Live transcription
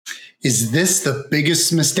Is this the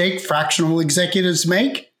biggest mistake fractional executives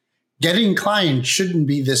make? Getting clients shouldn't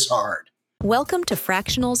be this hard. Welcome to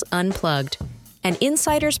Fractionals Unplugged, an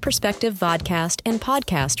insider's perspective vodcast and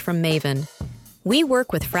podcast from Maven. We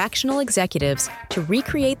work with fractional executives to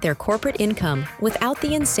recreate their corporate income without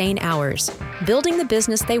the insane hours, building the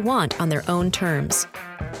business they want on their own terms.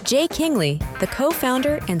 Jay Kingley, the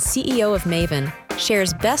co-founder and CEO of Maven,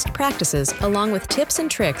 shares best practices along with tips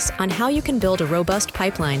and tricks on how you can build a robust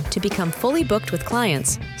pipeline to become fully booked with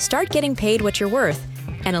clients, start getting paid what you're worth,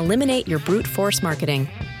 and eliminate your brute force marketing.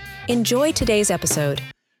 Enjoy today's episode.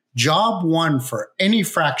 Job one for any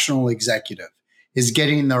fractional executive is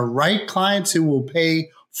getting the right clients who will pay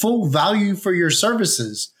full value for your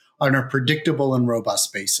services on a predictable and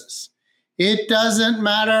robust basis. It doesn't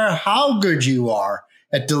matter how good you are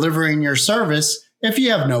at delivering your service if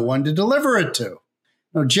you have no one to deliver it to.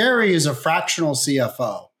 Now, Jerry is a fractional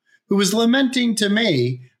CFO who was lamenting to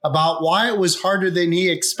me about why it was harder than he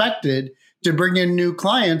expected to bring in new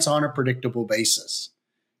clients on a predictable basis.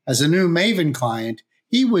 As a new Maven client,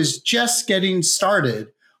 he was just getting started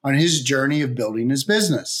on his journey of building his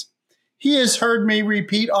business. He has heard me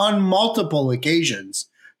repeat on multiple occasions,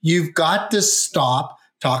 you've got to stop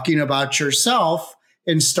talking about yourself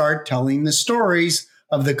and start telling the stories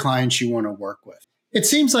of the clients you want to work with. It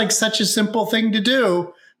seems like such a simple thing to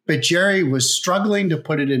do, but Jerry was struggling to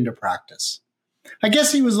put it into practice. I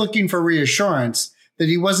guess he was looking for reassurance that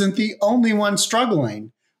he wasn't the only one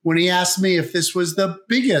struggling when he asked me if this was the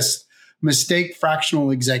biggest mistake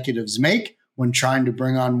fractional executives make when trying to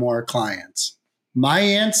bring on more clients. My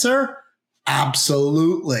answer?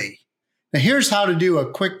 Absolutely. Now here's how to do a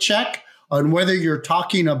quick check on whether you're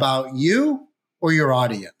talking about you or your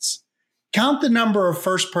audience. Count the number of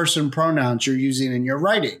first-person pronouns you're using in your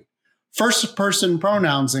writing. First-person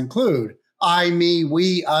pronouns include I, me,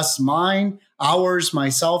 we, us, mine, ours,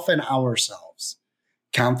 myself, and ourselves.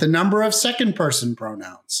 Count the number of second-person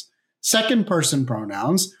pronouns. Second-person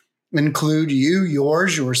pronouns include you,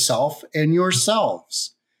 yours, yourself, and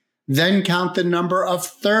yourselves. Then count the number of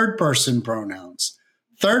third-person pronouns.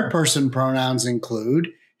 Third-person pronouns include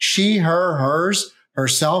she, her, hers,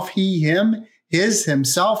 herself, he, him, his,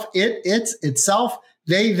 himself, it, its, itself,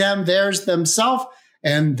 they, them, theirs, themselves,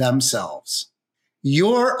 and themselves.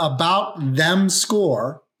 Your about them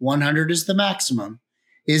score, 100 is the maximum,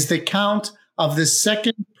 is the count of the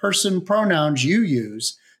second person pronouns you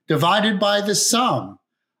use divided by the sum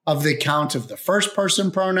of the count of the first person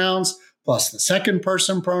pronouns plus the second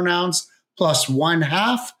person pronouns plus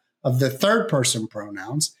 1/2 of the third person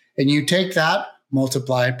pronouns. And you take that,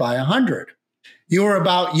 multiply it by 100. Your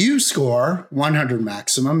about you score, 100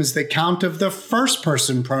 maximum, is the count of the first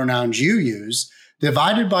person pronouns you use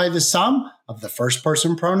divided by the sum of the first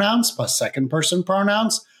person pronouns plus second person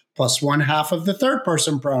pronouns plus 1/2 of the third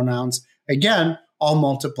person pronouns. Again, all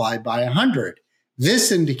multiplied by 100.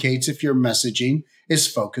 This indicates if your messaging is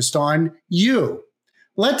focused on you.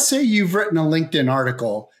 Let's say you've written a LinkedIn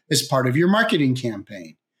article as part of your marketing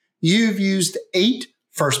campaign. You've used 8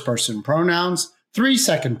 first person pronouns, 3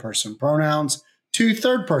 second person pronouns, 2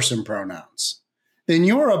 third-person pronouns. Then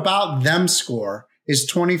your about them score is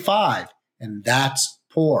 25, and that's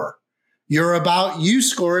poor. Your about you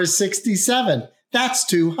score is 67. That's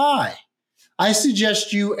too high. I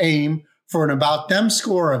suggest you aim for an about them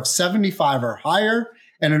score of 75 or higher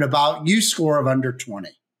and an about you score of under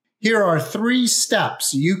 20. Here are 3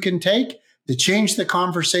 steps you can take to change the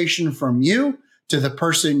conversation from you to the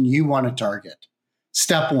person you want to target.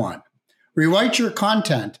 Step 1, rewrite your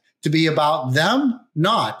content to be about them,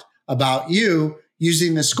 not about you,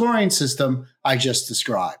 using the scoring system I just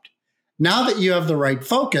described. Now that you have the right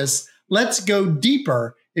focus, let's go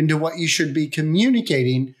deeper into what you should be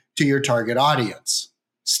communicating to your target audience.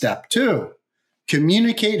 Step 2,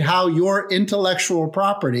 communicate how your intellectual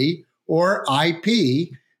property, or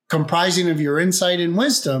IP, comprising of your insight and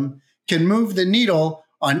wisdom, can move the needle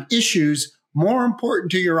on issues more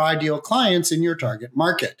important to your ideal clients in your target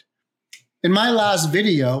market. In my last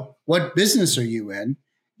video, What Business Are You In?,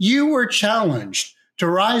 you were challenged to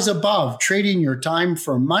rise above trading your time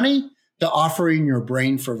for money to offering your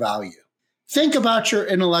brain for value. Think about your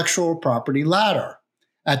intellectual property ladder.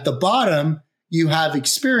 At the bottom, you have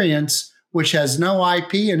experience, which has no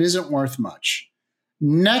IP and isn't worth much.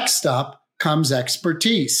 Next up comes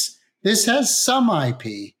expertise. This has some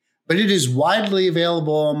IP, but it is widely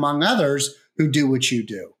available among others who do what you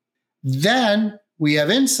do. Then we have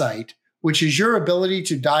insight, which is your ability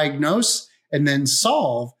to diagnose and then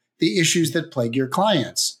solve the issues that plague your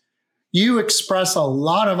clients. You express a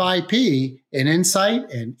lot of IP in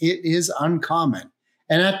insight, and it is uncommon.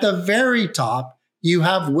 And at the very top, you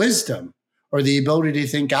have wisdom, or the ability to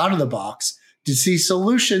think out of the box to see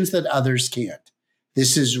solutions that others can't.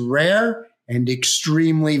 This is rare and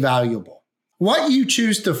extremely valuable. What you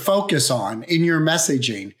choose to focus on in your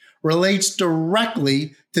messaging relates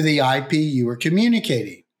directly to the IP you are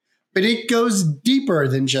communicating, but it goes deeper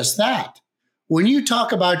than just that. When you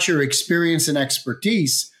talk about your experience and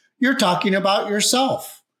expertise, you're talking about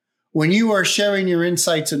yourself. When you are sharing your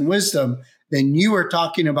insights and wisdom, then you are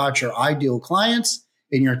talking about your ideal clients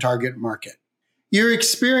in your target market. Your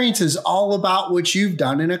experience is all about what you've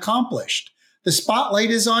done and accomplished. The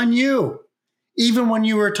spotlight is on you. Even when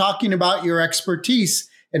you are talking about your expertise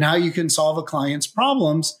and how you can solve a client's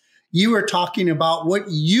problems, you are talking about what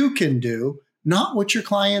you can do, not what your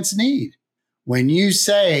clients need. When you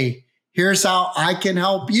say, here's how I can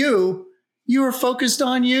help you, you are focused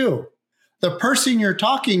on you. The person you're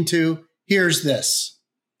talking to hears this.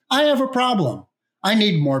 I have a problem. I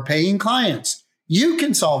need more paying clients. You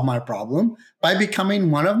can solve my problem by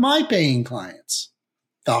becoming one of my paying clients.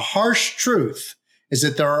 The harsh truth is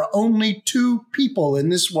that there are only two people in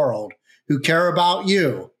this world who care about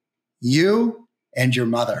you and your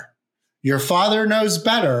mother. Your father knows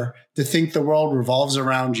better to think the world revolves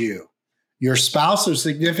around you. Your spouse or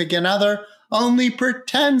significant other only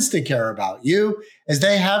pretends to care about you as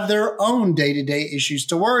they have their own day-to-day issues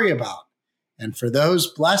to worry about. And for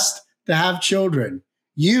those blessed to have children,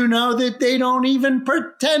 you know that they don't even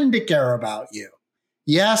pretend to care about you.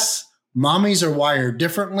 Yes, mommies are wired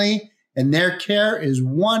differently, and their care is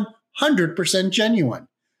 100% genuine.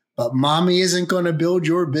 But mommy isn't going to build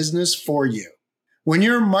your business for you. When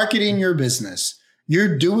you're marketing your business,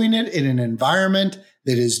 you're doing it in an environment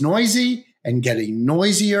that is noisy and getting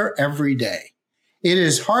noisier every day. It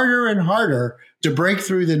is harder and harder to break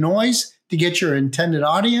through the noise to get your intended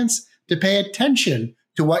audience to pay attention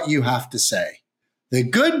to what you have to say. The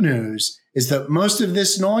good news is that most of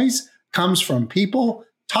this noise comes from people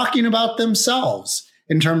talking about themselves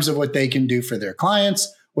in terms of what they can do for their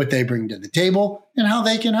clients, what they bring to the table, and how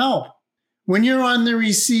they can help. When you're on the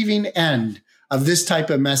receiving end of this type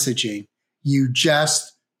of messaging, you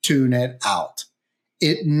just tune it out.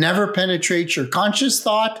 It never penetrates your conscious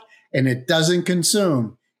thought, and it doesn't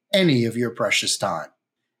consume any of your precious time.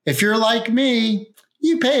 If you're like me,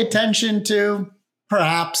 you pay attention to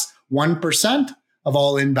perhaps 1% of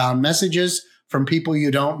all inbound messages from people you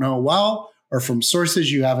don't know well or from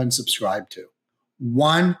sources you haven't subscribed to.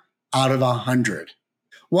 1 out of 100.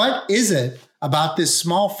 What is it about this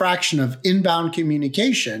small fraction of inbound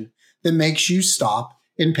communication that makes you stop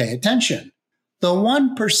and pay attention? The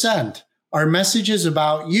 1% are messages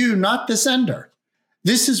about you, not the sender.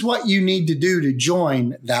 This is what you need to do to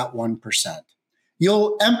join that 1%.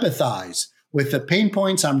 You'll empathize with the pain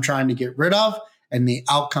points I'm trying to get rid of and the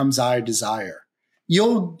outcomes I desire.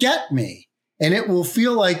 You'll get me, and it will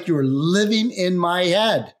feel like you're living in my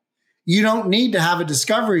head. You don't need to have a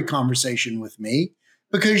discovery conversation with me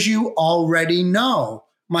because you already know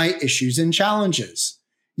my issues and challenges.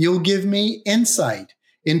 You'll give me insight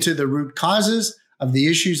into the root causes of the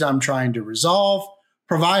issues I'm trying to resolve,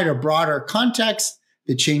 provide a broader context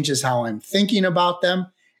that changes how I'm thinking about them,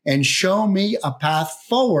 and show me a path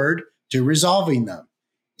forward to resolving them.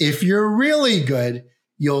 If you're really good,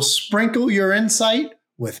 you'll sprinkle your insight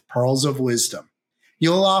with pearls of wisdom.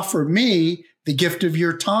 You'll offer me the gift of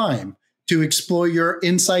your time to explore your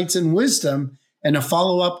insights and wisdom in a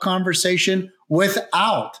follow-up conversation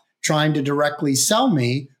without trying to directly sell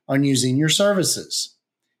me on using your services.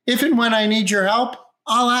 If and when I need your help,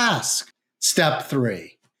 I'll ask. Step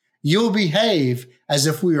 3, you'll behave as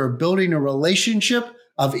if we are building a relationship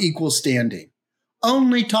of equal standing.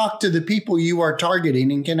 Only talk to the people you are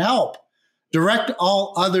targeting and can help. Direct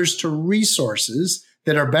all others to resources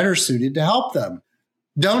that are better suited to help them.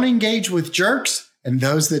 Don't engage with jerks and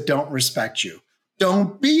those that don't respect you.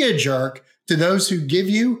 Don't be a jerk to those who give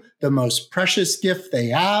you the most precious gift they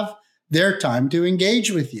have, their time to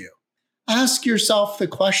engage with you. Ask yourself the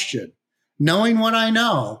question, knowing what I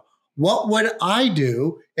know, what would I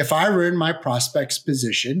do if I were in my prospect's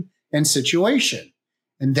position and situation?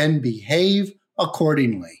 And then behave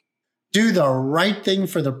accordingly. Do the right thing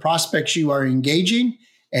for the prospects you are engaging,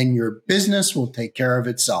 and your business will take care of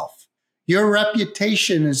itself. Your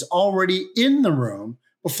reputation is already in the room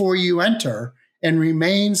before you enter and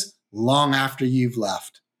remains long after you've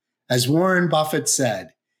left. As Warren Buffett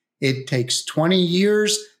said, it takes 20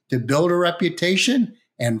 years to build a reputation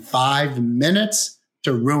and 5 minutes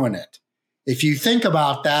to ruin it. If you think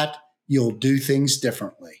about that, you'll do things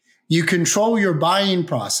differently. You control your buying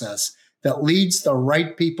process that leads the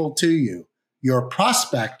right people to you. Your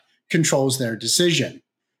prospect controls their decision.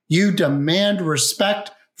 You demand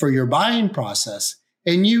respect for your buying process,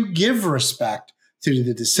 and you give respect to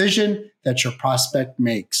the decision that your prospect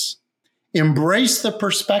makes. Embrace the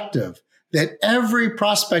perspective that every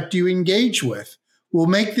prospect you engage with will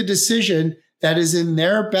make the decision that is in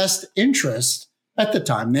their best interest at the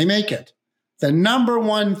time they make it. The number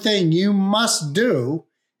one thing you must do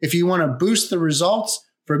if you want to boost the results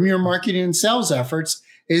from your marketing and sales efforts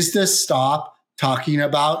is to stop talking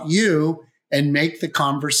about you and make the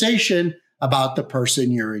conversation about the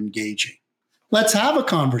person you're engaging. Let's have a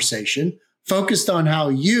conversation focused on how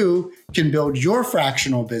you can build your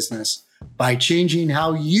fractional business by changing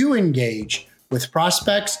how you engage with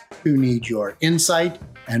prospects who need your insight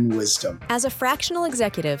and wisdom. As a fractional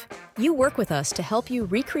executive, you work with us to help you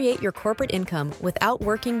recreate your corporate income without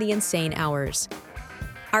working the insane hours.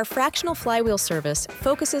 Our fractional flywheel service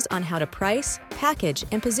focuses on how to price, package,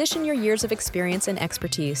 and position your years of experience and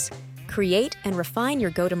expertise, create and refine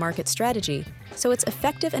your go-to-market strategy so it's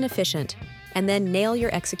effective and efficient, and then nail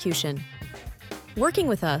your execution. Working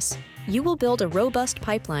with us, you will build a robust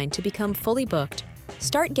pipeline to become fully booked,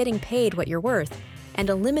 start getting paid what you're worth, and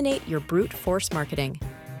eliminate your brute force marketing.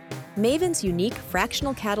 Maven's unique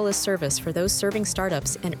fractional catalyst service for those serving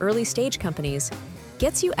startups and early-stage companies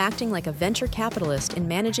gets you acting like a venture capitalist in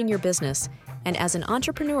managing your business and as an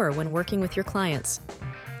entrepreneur when working with your clients.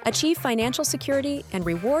 Achieve financial security and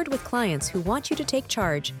reward with clients who want you to take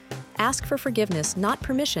charge, ask for forgiveness, not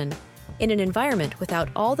permission, in an environment without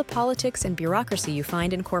all the politics and bureaucracy you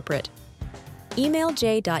find in corporate. Email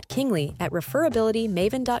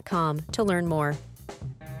j.kingley@referabilitymaven.com to learn more.